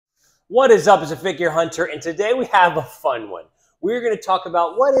What is up as a figure hunter? And today we have a fun one. We're going to talk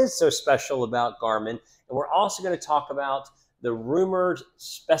about what is so special about Garmin, and we're also going to talk about the rumored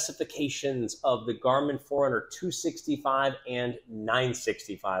specifications of the Garmin Forerunner 265 and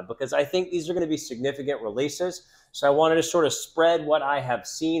 965, because I think these are going to be significant releases. So I wanted to sort of spread what I have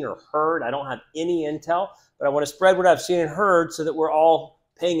seen or heard. I don't have any intel, but I want to spread what I've seen and heard so that we're all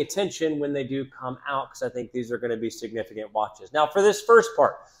paying attention when they do come out, because I think these are going to be significant watches. Now, for this first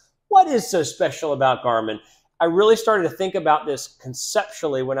part, what is so special about Garmin? I really started to think about this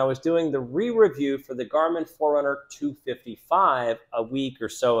conceptually when I was doing the re-review for the Garmin Forerunner 255 a week or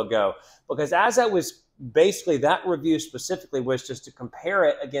so ago. Because as I was basically, that review specifically was just to compare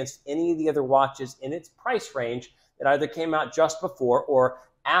it against any of the other watches in its price range that either came out just before or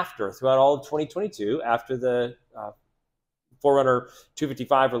after, throughout all of 2022, after the Forerunner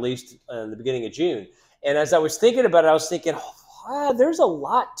 255 released in the beginning of June. And as I was thinking about it, I was thinking, there's a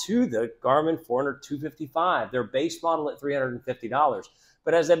lot to the Garmin Forerunner 255, their base model at $350.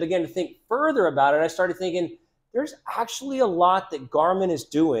 But as I began to think further about it, I started thinking there's actually a lot that Garmin is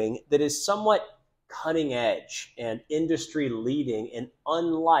doing that is somewhat cutting edge and industry leading and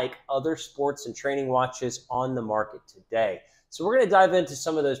unlike other sports and training watches on the market today. So we're going to dive into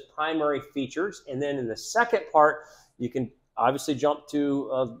some of those primary features. And then in the second part, you can obviously jump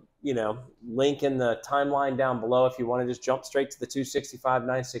to link in the timeline down below if you want to just jump straight to the 265,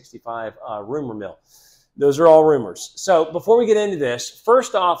 965 rumor mill. Those are all rumors. So before we get into this,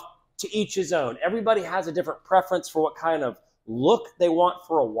 first off, to each his own. Everybody has a different preference for what kind of look they want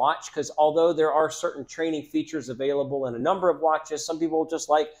for a watch, because although there are certain training features available in a number of watches, some people just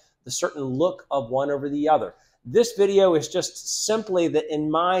like the certain look of one over the other. This video is just simply that in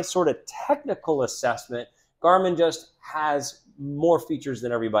my sort of technical assessment, Garmin just has more features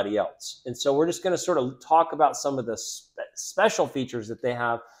than everybody else. And so we're just going to sort of talk about some of the special features that they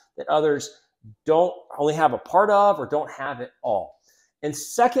have that others don't only have a part of or don't have it all. And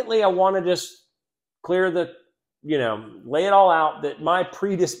secondly, I want to just clear the, lay it all out that my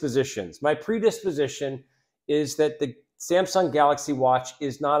predisposition is that the Samsung Galaxy Watch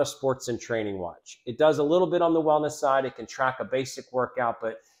is not a sports and training watch. It does a little bit on the wellness side. It can track a basic workout,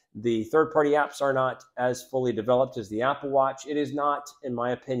 but the third-party apps are not as fully developed as the Apple Watch. It is not, in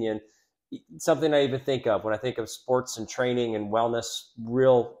my opinion, something I even think of when I think of sports and training and wellness,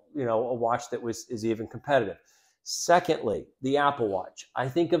 a watch that is even competitive. Secondly, the Apple Watch. I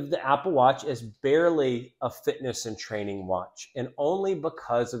think of the Apple Watch as barely a fitness and training watch, and only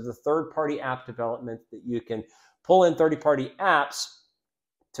because of the third-party app development that you can pull in third-party apps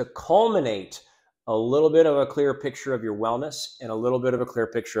to culminate a little bit of a clear picture of your wellness and a little bit of a clear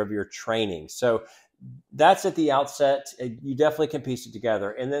picture of your training. So that's at the outset. You definitely can piece it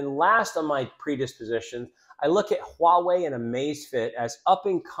together. And then last on my predisposition, I look at Huawei and Amazfit as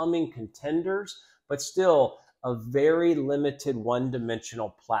up-and-coming contenders, but still a very limited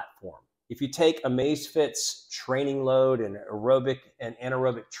one-dimensional platform. If you take Amazfit's training load and aerobic and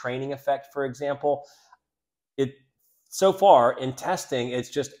anaerobic training effect, for example, so far in testing, it's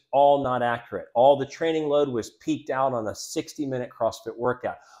just all not accurate. All the training load was peaked out on a 60-minute CrossFit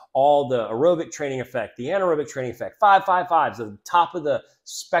workout. All the aerobic training effect, the anaerobic training effect, 555s, the top of the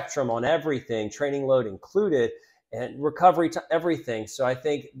spectrum on everything, training load included, and recovery to everything. So I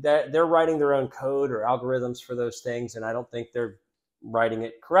think that they're writing their own code or algorithms for those things, and I don't think they're writing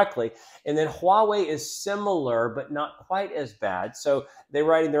it correctly. And then Huawei is similar, but not quite as bad. So they're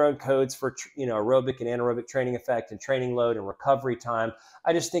writing their own codes for aerobic and anaerobic training effect and training load and recovery time.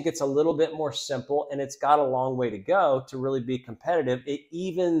 I just think it's a little bit more simple, and it's got a long way to go to really be competitive at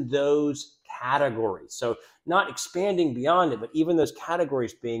even those categories. So not expanding beyond it, but even those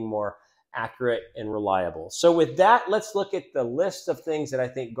categories being more accurate and reliable. So with that, let's look at the list of things that I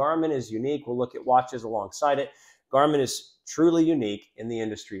think Garmin is unique. We'll look at watches alongside it. Garmin is truly unique in the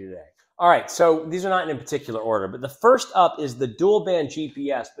industry today. All right, so these are not in particular order, but the first up is the dual band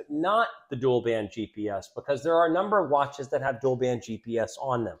GPS, but not the dual band GPS, because there are a number of watches that have dual band GPS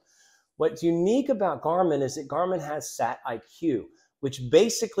on them. What's unique about Garmin is that Garmin has Sat IQ, which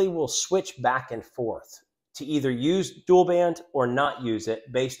basically will switch back and forth to either use dual band or not use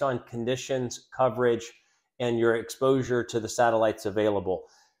it based on conditions, coverage, and your exposure to the satellites available,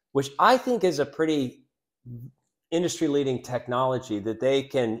 which I think is a pretty industry-leading technology, that they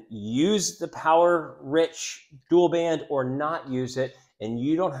can use the power-rich dual band or not use it, and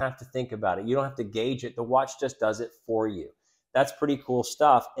you don't have to think about it. You don't have to gauge it. The watch just does it for you. That's pretty cool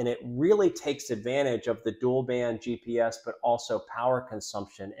stuff, and it really takes advantage of the dual band GPS, but also power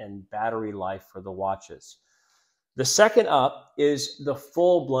consumption and battery life for the watches. The second up is the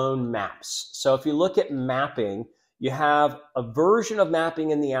full-blown maps. So if you look at mapping, You have a version of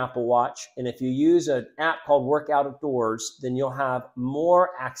mapping in the Apple Watch, and if you use an app called Work Outdoors, then you'll have more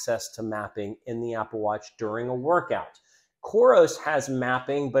access to mapping in the Apple Watch during a workout. Coros has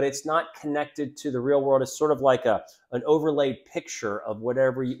mapping, but it's not connected to the real world. It's sort of like an overlaid picture of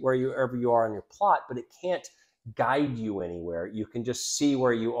wherever you are on your plot, but it can't guide you anywhere. You can just see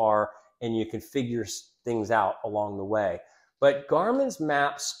where you are, and you can figure things out along the way. But Garmin's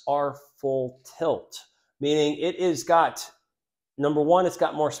maps are full tilt, meaning it is got, number one, it's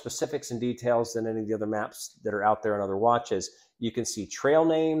got more specifics and details than any of the other maps that are out there on other watches. You can see trail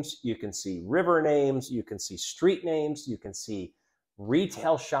names, you can see river names, you can see street names, you can see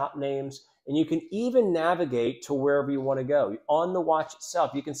retail shop names, and you can even navigate to wherever you want to go. On the watch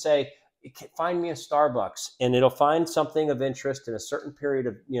itself, you can say, find me a Starbucks, and it'll find something of interest in a certain period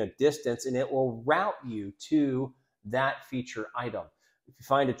of distance, and it will route you to that feature item. If you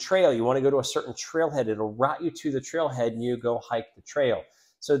find a trail, you want to go to a certain trailhead, it'll route you to the trailhead and you go hike the trail.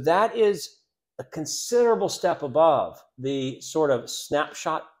 So that is a considerable step above the sort of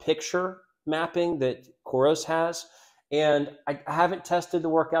snapshot picture mapping that Coros has. And I haven't tested the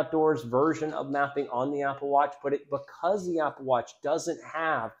Work Outdoors version of mapping on the Apple Watch, but because the Apple Watch doesn't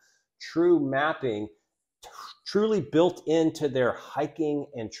have true mapping truly built into their hiking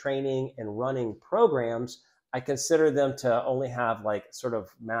and training and running programs, I consider them to only have like sort of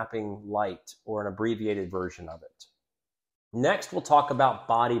mapping light or an abbreviated version of it. Next, we'll talk about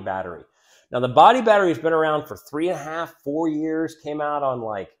body battery. Now, the body battery has been around for 3.5, 4 years, came out on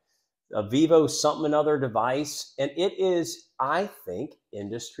like a Vivo something another device, and it is, I think,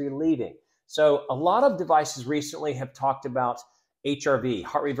 industry leading. So a lot of devices recently have talked about HRV,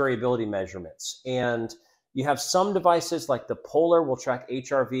 heart rate variability measurements. And you have some devices like the Polar will track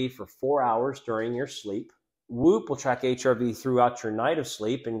HRV for 4 hours during your sleep. Whoop will track HRV throughout your night of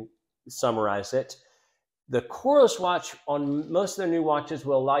sleep and summarize it. The Coros watch on most of their new watches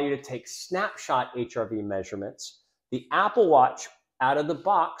will allow you to take snapshot HRV measurements. The Apple Watch out of the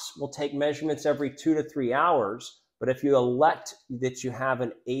box will take measurements every 2 to 3 hours. But if you elect that you have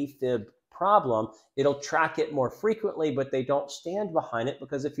an AFib problem, it'll track it more frequently, but they don't stand behind it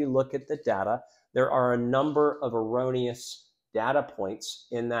because if you look at the data, there are a number of erroneous data points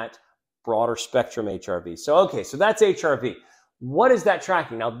in that broader spectrum HRV. So that's HRV. What is that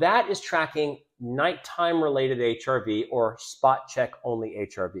tracking? Now that is tracking nighttime related HRV or spot check only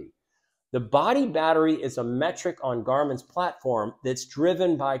HRV. The body battery is a metric on Garmin's platform that's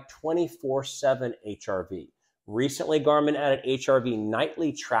driven by 24/7 HRV. Recently, Garmin added HRV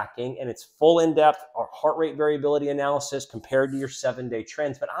nightly tracking, and it's full in-depth heart rate variability analysis compared to your 7-day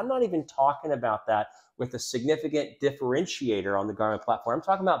trends. But I'm not even talking about that with a significant differentiator on the Garmin platform. I'm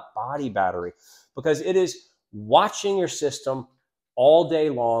talking about body battery because it is watching your system all day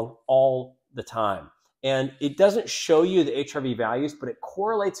long, all the time. And it doesn't show you the HRV values, but it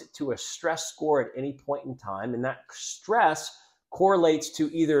correlates it to a stress score at any point in time. And that stress correlates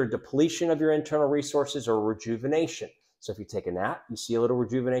to either depletion of your internal resources or rejuvenation. So if you take a nap, you see a little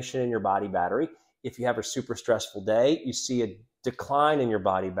rejuvenation in your body battery. If you have a super stressful day, you see a decline in your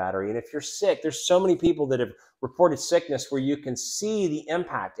body battery. And if you're sick, there's so many people that have reported sickness where you can see the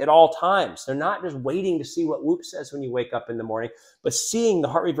impact at all times. They're not just waiting to see what Whoop says when you wake up in the morning, but seeing the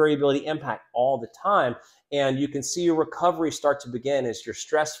heart rate variability impact all the time. And you can see your recovery start to begin as your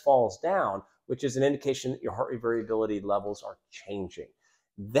stress falls down, which is an indication that your heart rate variability levels are changing.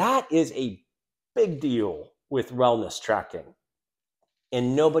 That is a big deal with wellness tracking.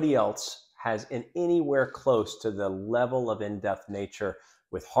 And nobody else has anywhere close to the level of in-depth nature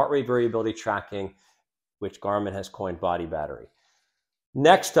with heart rate variability tracking, which Garmin has coined body battery.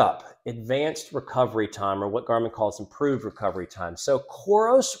 Next up, advanced recovery time, or what Garmin calls improved recovery time. So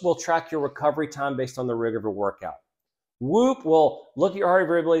Coros will track your recovery time based on the rigor of your workout. Whoop will look at your heart rate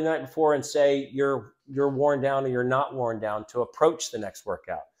variability the night before and say you're worn down or you're not worn down to approach the next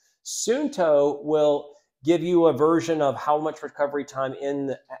workout. Suunto will give you a version of how much recovery time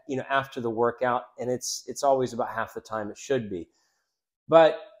after the workout, and it's always about half the time it should be.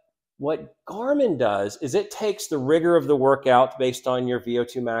 But what Garmin does is it takes the rigor of the workout based on your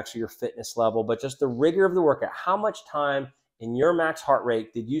VO2 max or your fitness level, but just the rigor of the workout. How much time in your max heart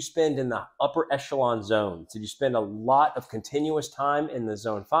rate did you spend in the upper echelon zones? Did you spend a lot of continuous time in the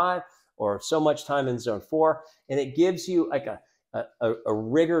zone 5 or so much time in zone 4? And it gives you like a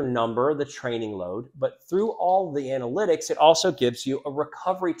rigor number, the training load, but through all the analytics, it also gives you a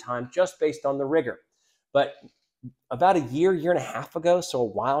recovery time just based on the rigor. But about a year and a half ago, so a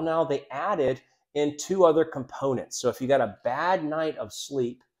while now, they added in 2 other components. So if you got a bad night of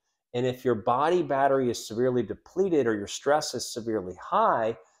sleep, and if your body battery is severely depleted or your stress is severely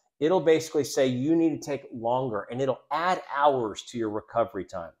high, it'll basically say you need to take longer, and it'll add hours to your recovery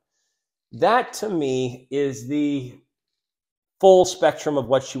time. That to me is the full spectrum of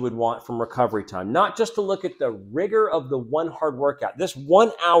what you would want from recovery time, not just to look at the rigor of the one hard workout. This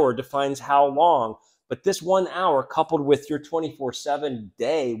 1 hour defines how long, but this 1 hour coupled with your 24/7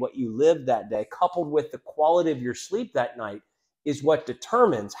 day, what you live that day, coupled with the quality of your sleep that night is what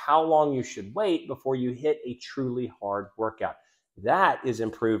determines how long you should wait before you hit a truly hard workout. That is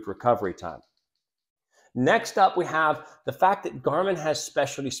improved recovery time. Next up, we have the fact that Garmin has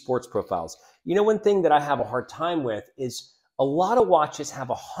specialty sports profiles. You know, one thing that I have a hard time with is a lot of watches have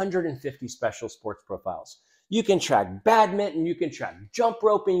 150 special sports profiles. You can track badminton, you can track jump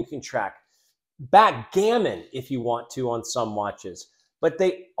roping, you can track backgammon if you want to on some watches, but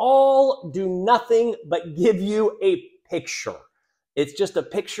they all do nothing but give you a picture. It's just a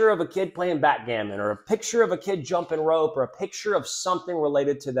picture of a kid playing backgammon, or a picture of a kid jumping rope, or a picture of something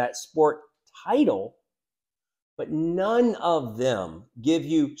related to that sport title, but none of them give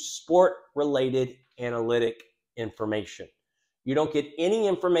you sport-related analytic information. You don't get any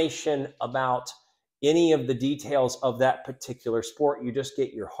information about any of the details of that particular sport. You just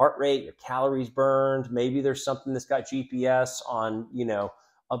get your heart rate, your calories burned. Maybe there's something that's got GPS on, you know,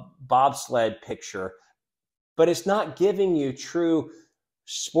 a bobsled picture, but it's not giving you true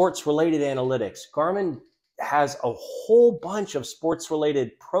sports-related analytics. Garmin has a whole bunch of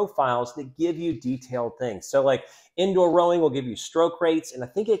sports-related profiles that give you detailed things. So like indoor rowing will give you stroke rates, and I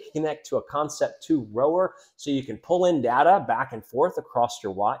think it can connect to a Concept 2 rower, so you can pull in data back and forth across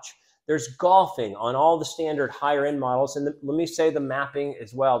your watch. There's golfing on all the standard higher-end models, and let me say the mapping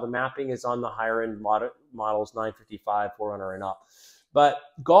as well. The mapping is on the higher-end models, 955, Forerunner, and up. But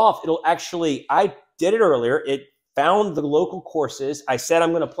golf, it'll actually, I did it earlier, it found the local courses. I said,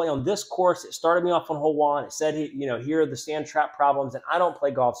 I'm going to play on this course. It started me off on hole 1. It said, you know, here are the sand trap problems, and I don't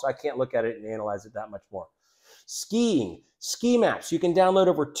play golf, so I can't look at it and analyze it that much more. Skiing, ski maps. You can download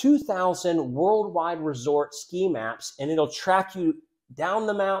over 2,000 worldwide resort ski maps, and it'll track you down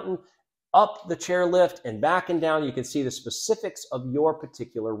the mountain, up the chairlift, and back and down. You can see the specifics of your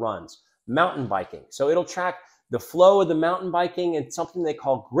particular runs. Mountain biking. So it'll track the flow of the mountain biking and something they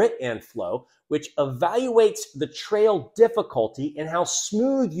call grit and flow, which evaluates the trail difficulty and how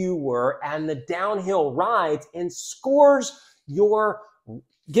smooth you were and the downhill rides, and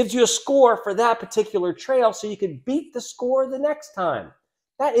gives you a score for that particular trail so you can beat the score the next time.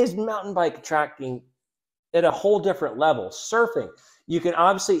 That is mountain bike tracking at a whole different level. Surfing, you can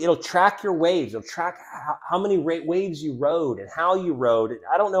obviously, it'll track your waves. It'll track how many waves you rode and how you rode.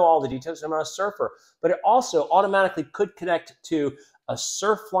 I don't know all the details. I'm not a surfer, but it also automatically could connect to a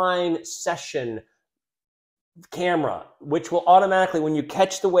Surfline session camera, which will automatically, when you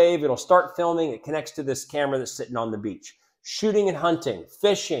catch the wave, it'll start filming. It connects to this camera that's sitting on the beach. Shooting and hunting,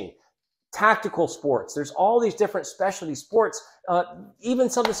 fishing, tactical sports. There's all these different specialty sports, even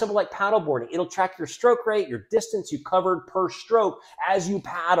something simple like paddleboarding. It'll track your stroke rate, your distance you covered per stroke as you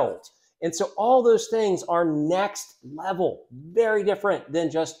paddled. And so all those things are next level, very different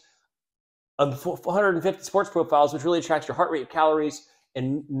than just 150 sports profiles, which really tracks your heart rate, your calories,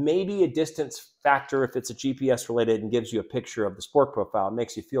 and maybe a distance factor if it's a GPS related and gives you a picture of the sport profile. It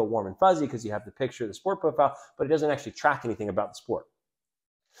makes you feel warm and fuzzy because you have the picture of the sport profile, but it doesn't actually track anything about the sport.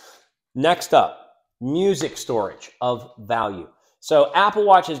 Next up, music storage of value. So Apple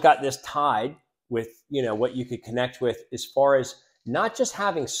Watch has got this tied with, you know, what you could connect with as far as not just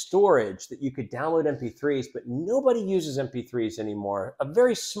having storage that you could download MP3s, but nobody uses MP3s anymore. A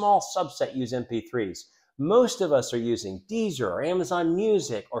very small subset use MP3s. Most of us are using Deezer or Amazon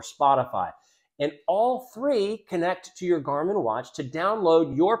Music or Spotify. And all three connect to your Garmin watch to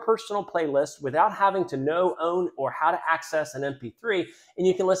download your personal playlist without having to know, own, or how to access an MP3. And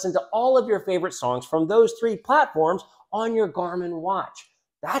you can listen to all of your favorite songs from those three platforms on your Garmin watch.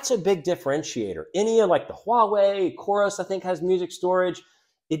 That's a big differentiator. Any of like the Huawei, Chorus, I think has music storage.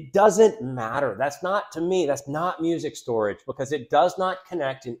 It doesn't matter. That's not, to me, that's not music storage because it does not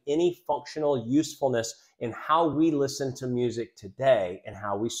connect in any functional usefulness in how we listen to music today and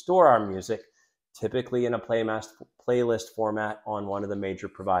how we store our music, typically in a playlist format on one of the major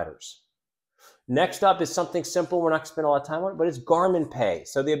providers. Next up is something simple. We're not going to spend a lot of time on it, but it's Garmin Pay.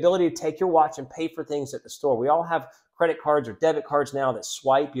 So the ability to take your watch and pay for things at the store. We all have credit cards or debit cards now that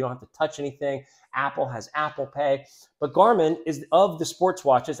swipe. You don't have to touch anything. Apple has Apple Pay. But Garmin is of the sports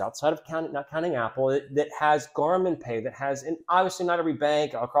watches, outside of not counting Apple, that has Garmin Pay, that has, and obviously not every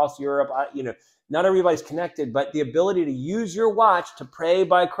bank across Europe, not everybody's connected, but the ability to use your watch to pay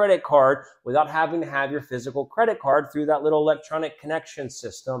by credit card without having to have your physical credit card through that little electronic connection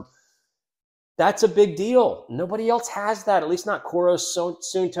system. That's a big deal. Nobody else has that, at least not Coros,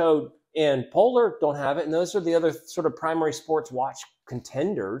 Suunto, and Polar don't have it. And those are the other sort of primary sports watch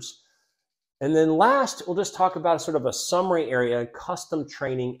contenders. And then last, we'll just talk about sort of a summary area, custom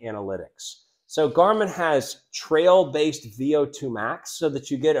training analytics. So Garmin has trail-based VO2 max so that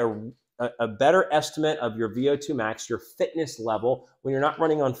you get a better estimate of your VO2 max, your fitness level, when you're not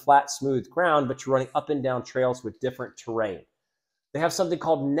running on flat, smooth ground, but you're running up and down trails with different terrain. They have something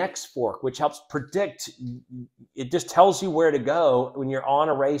called next fork, which helps predict. It just tells you where to go when you're on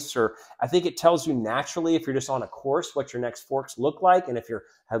a race, or I think it tells you naturally if you're just on a course what your next forks look like. And if you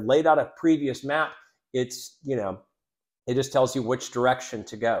have laid out a previous map, it's, it just tells you which direction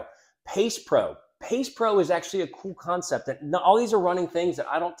to go. Pace Pro. Pace Pro is actually a cool concept. And all these are running things that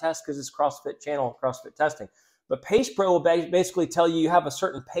I don't test because it's CrossFit channel, CrossFit testing. But Pace Pro will basically tell you have a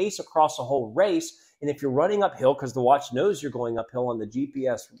certain pace across a whole race. And if you're running uphill, because the watch knows you're going uphill on the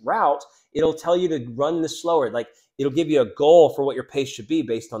GPS route, it'll tell you to run this slower. Like, it'll give you a goal for what your pace should be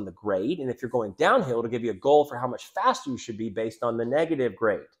based on the grade. And if you're going downhill, it'll give you a goal for how much faster you should be based on the negative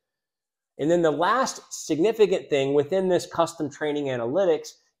grade. And then the last significant thing within this custom training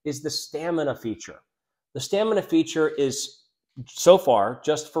analytics is the stamina feature. The stamina feature is so far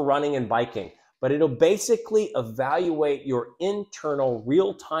just for running and biking, but it'll basically evaluate your internal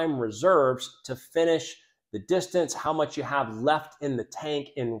real-time reserves to finish the distance, how much you have left in the tank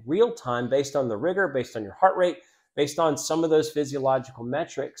in real time based on the rigor, based on your heart rate, based on some of those physiological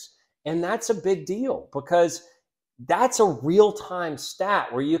metrics. And that's a big deal because that's a real-time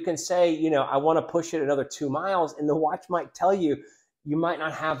stat where you can say, I want to push it another 2 miles, and the watch might tell you you might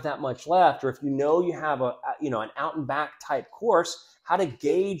not have that much left. Or if you have an out and back type course, how to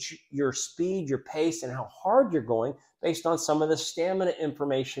gauge your speed, your pace, and how hard you're going based on some of the stamina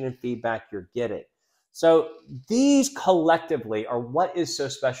information and feedback you're getting. So these collectively are what is so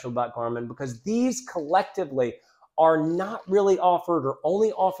special about Garmin, because these collectively are not really offered or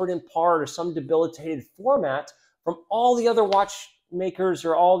only offered in part or some debilitated format from all the other watch makers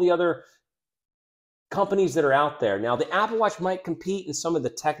or all the other companies that are out there. Now, the Apple Watch might compete in some of the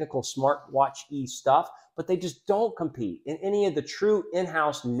technical smartwatch-y stuff, but they just don't compete in any of the true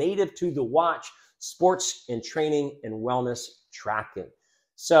in-house, native to the watch, sports and training and wellness tracking.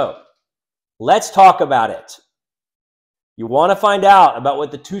 So let's talk about it. You want to find out about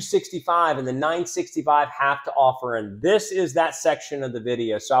what the 265 and the 965 have to offer, and this is that section of the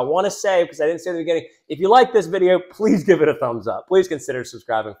video. So I want to say, because I didn't say at the beginning, if you like this video, please give it a thumbs up. Please consider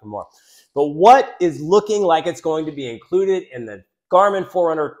subscribing for more. But what is looking like it's going to be included in the Garmin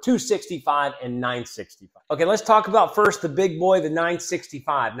Forerunner 265 and 965? Okay, let's talk about first the big boy, the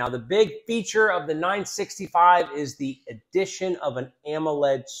 965. Now, the big feature of the 965 is the addition of an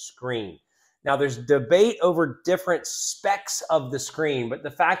AMOLED screen. Now, there's debate over different specs of the screen, but the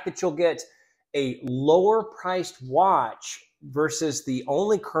fact that you'll get a lower priced watch versus the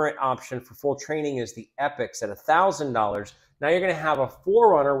only current option for full training is the Epics at $1,000. Now you're going to have a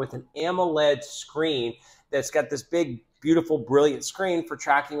Forerunner with an AMOLED screen that's got this big, beautiful, brilliant screen for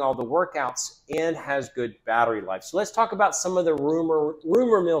tracking all the workouts and has good battery life. So let's talk about some of the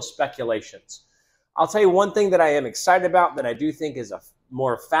rumor mill speculations. I'll tell you one thing that I am excited about that I do think is a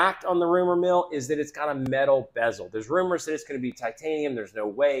more fact on the rumor mill is that it's got a metal bezel. There's rumors that it's going to be titanium. There's no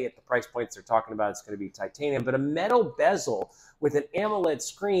way at the price points they're talking about it's going to be titanium, but a metal bezel with an AMOLED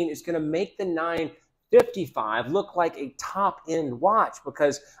screen is going to make the 955 look like a top-end watch,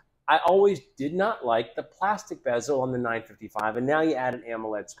 because I always did not like the plastic bezel on the 955, and now you add an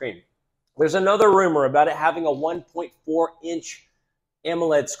AMOLED screen. There's another rumor about it having a 1.4-inch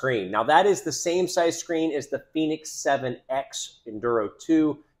AMOLED screen. Now that is the same size screen as the Fenix 7X, Enduro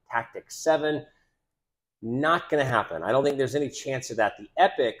 2, Tactic 7. Not going to happen. I don't think there's any chance of that. The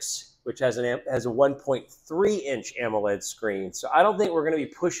Epix, which has a 1.3-inch AMOLED screen. So I don't think we're going to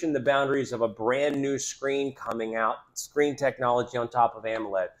be pushing the boundaries of a brand new screen coming out, screen technology on top of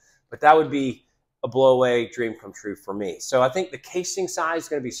AMOLED. But that would be a blow-away dream come true for me. So I think the casing size is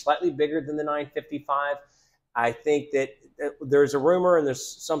going to be slightly bigger than the 955. I think that there's a rumor and there's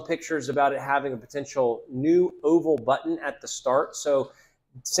some pictures about it having a potential new oval button at the start. So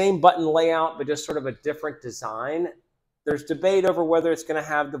same button layout, but just sort of a different design. There's debate over whether it's going to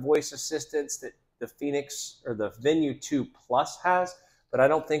have the voice assistance that the Fenix or the Venue 2 Plus has, but I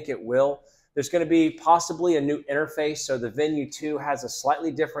don't think it will. There's going to be possibly a new interface. So the Venue 2 has a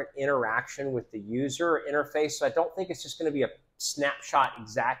slightly different interaction with the user interface. So I don't think it's just going to be a snapshot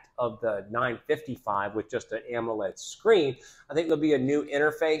exact of the 955 with just an AMOLED screen. I think there'll be a new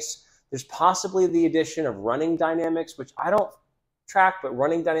interface. There's possibly the addition of running dynamics, which I don't track, but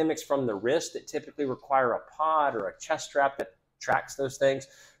running dynamics from the wrist that typically require a pod or a chest strap that tracks those things.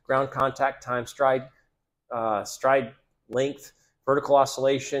 ground contact time, stride length, vertical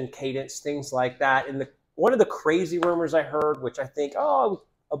oscillation, cadence, things like that. And one of the crazy rumors I heard, which I think, oh,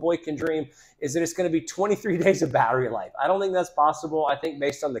 a boy can dream, is that it's going to be 23 days of battery life. I don't think that's possible. I think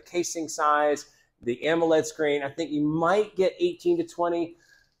based on the casing size, the AMOLED screen, I think you might get 18 to 20,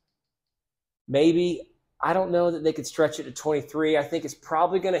 maybe. I don't know that they could stretch it to 23. I think it's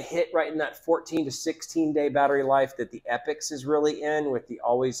probably going to hit right in that 14 to 16 day battery life that the Epix is really in, with the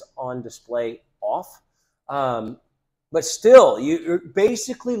always on display off. But still, you're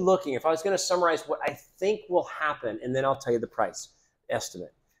basically looking, if I was going to summarize what I think will happen, and then I'll tell you the price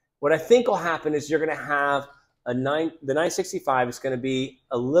estimate. What I think will happen is you're going to have the 965 is going to be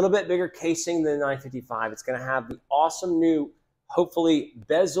a little bit bigger casing than the 955. It's going to have the awesome new, hopefully,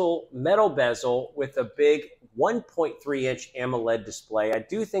 metal bezel with a big 1.3-inch AMOLED display. I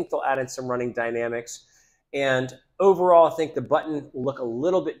do think they'll add in some running dynamics. And overall, I think the button will look a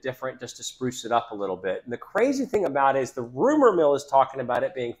little bit different just to spruce it up a little bit. And the crazy thing about it is the rumor mill is talking about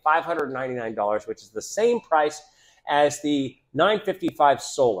it being $599, which is the same price as the 955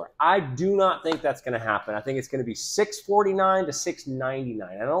 Solar. I do not think that's going to happen. I think it's going to be $649 to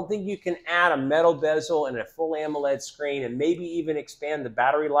 $699. I don't think you can add a metal bezel and a full AMOLED screen and maybe even expand the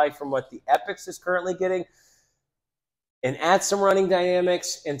battery life from what the Epix is currently getting and add some running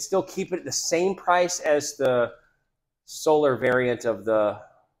dynamics and still keep it at the same price as the Solar variant of the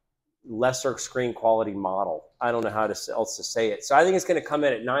lesser screen quality model. I don't know how else to say it. So I think it's going to come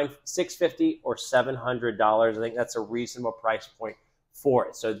in at $650 or $700. I think that's a reasonable price point for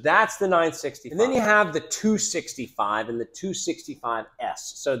it. So that's the 965. And then you have the 265 and the 265S.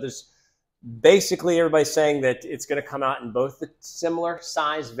 So there's basically everybody's saying that it's going to come out in both the similar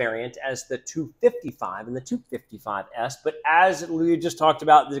size variant as the 255 and the 255S. But as we just talked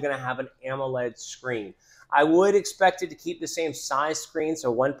about, they're going to have an AMOLED screen. I would expect it to keep the same size screen,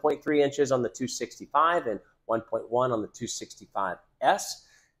 so 1.3 inches on the 265 and 1.1 on the 265S.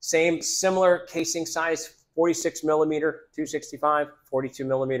 Similar casing size, 46 millimeter 265, 42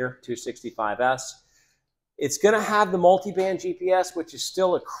 millimeter 265S. It's going to have the multi-band GPS, which is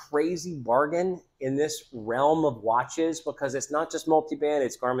still a crazy bargain in this realm of watches because it's not just multi-band,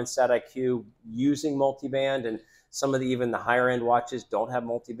 it's Garmin Sat IQ using multi-band, and some of even the higher end watches don't have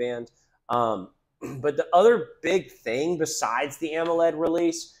multi-band. But the other big thing besides the AMOLED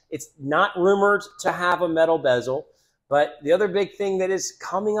release, it's not rumored to have a metal bezel, but the other big thing that is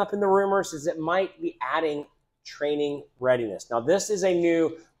coming up in the rumors is it might be adding training readiness. Now, this is a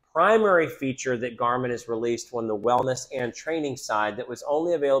new primary feature that Garmin has released on the wellness and training side that was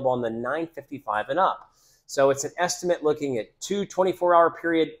only available on the 955 and up. So it's an estimate looking at 2 24-hour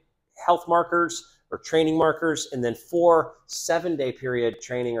period health markers or training markers, and then 4 7-day period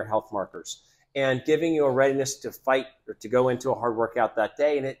training or health markers, and giving you a readiness to fight or to go into a hard workout that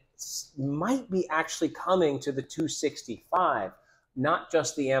day. And it might be actually coming to the 265, not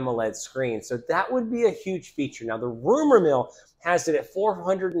just the AMOLED screen. So that would be a huge feature. Now, the rumor mill has it at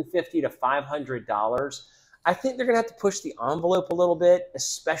 $450 to $500. I think they're going to have to push the envelope a little bit,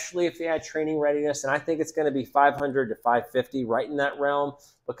 especially if they add training readiness. And I think it's going to be $500 to $550, right in that realm,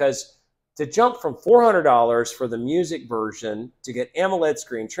 because to jump from $400 for the music version to get AMOLED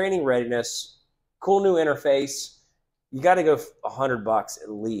screen, training readiness, cool new interface, you got to go $100 at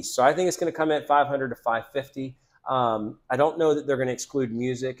least. So I think it's going to come in at $500 to $550. I don't know that they're going to exclude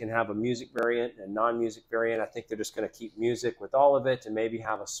music and have a music variant and a non-music variant. I think they're just going to keep music with all of it and maybe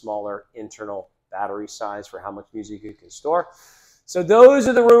have a smaller internal battery size for how much music you can store. So those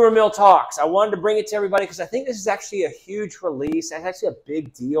are the rumor mill talks. I wanted to bring it to everybody because I think this is actually a huge release. It's actually a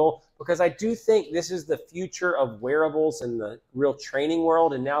big deal because I do think this is the future of wearables in the real training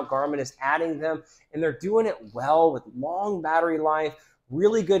world, and now Garmin is adding them, and they're doing it well with long battery life,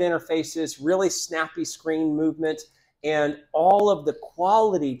 really good interfaces, really snappy screen movement, and all of the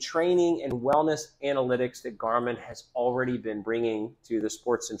quality training and wellness analytics that Garmin has already been bringing to the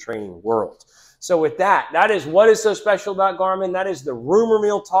sports and training world. So with that, that is what is so special about Garmin. That is the rumor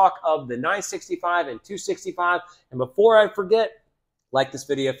mill talk of the 965 and 265. And before I forget, like this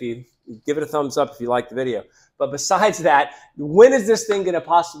video if you give it a thumbs up if you like the video. But besides that, when is this thing going to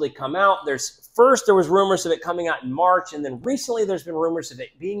possibly come out? First, there was rumors of it coming out in March, and then recently there's been rumors of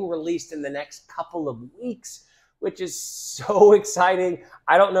it being released in the next couple of weeks, which is so exciting.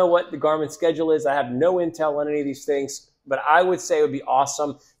 I don't know what the Garmin schedule is. I have no intel on any of these things, but I would say it would be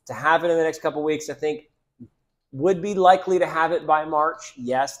awesome to have it in the next couple of weeks. I think would be likely to have it by March.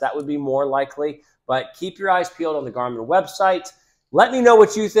 Yes, that would be more likely, but keep your eyes peeled on the Garmin website. Let me know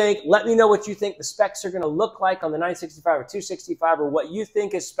what you think. Let me know what you think the specs are going to look like on the 965 or 265, or what you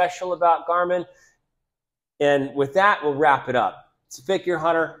think is special about Garmin. And with that, we'll wrap it up. It's Figure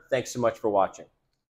Hunter. Thanks so much for watching.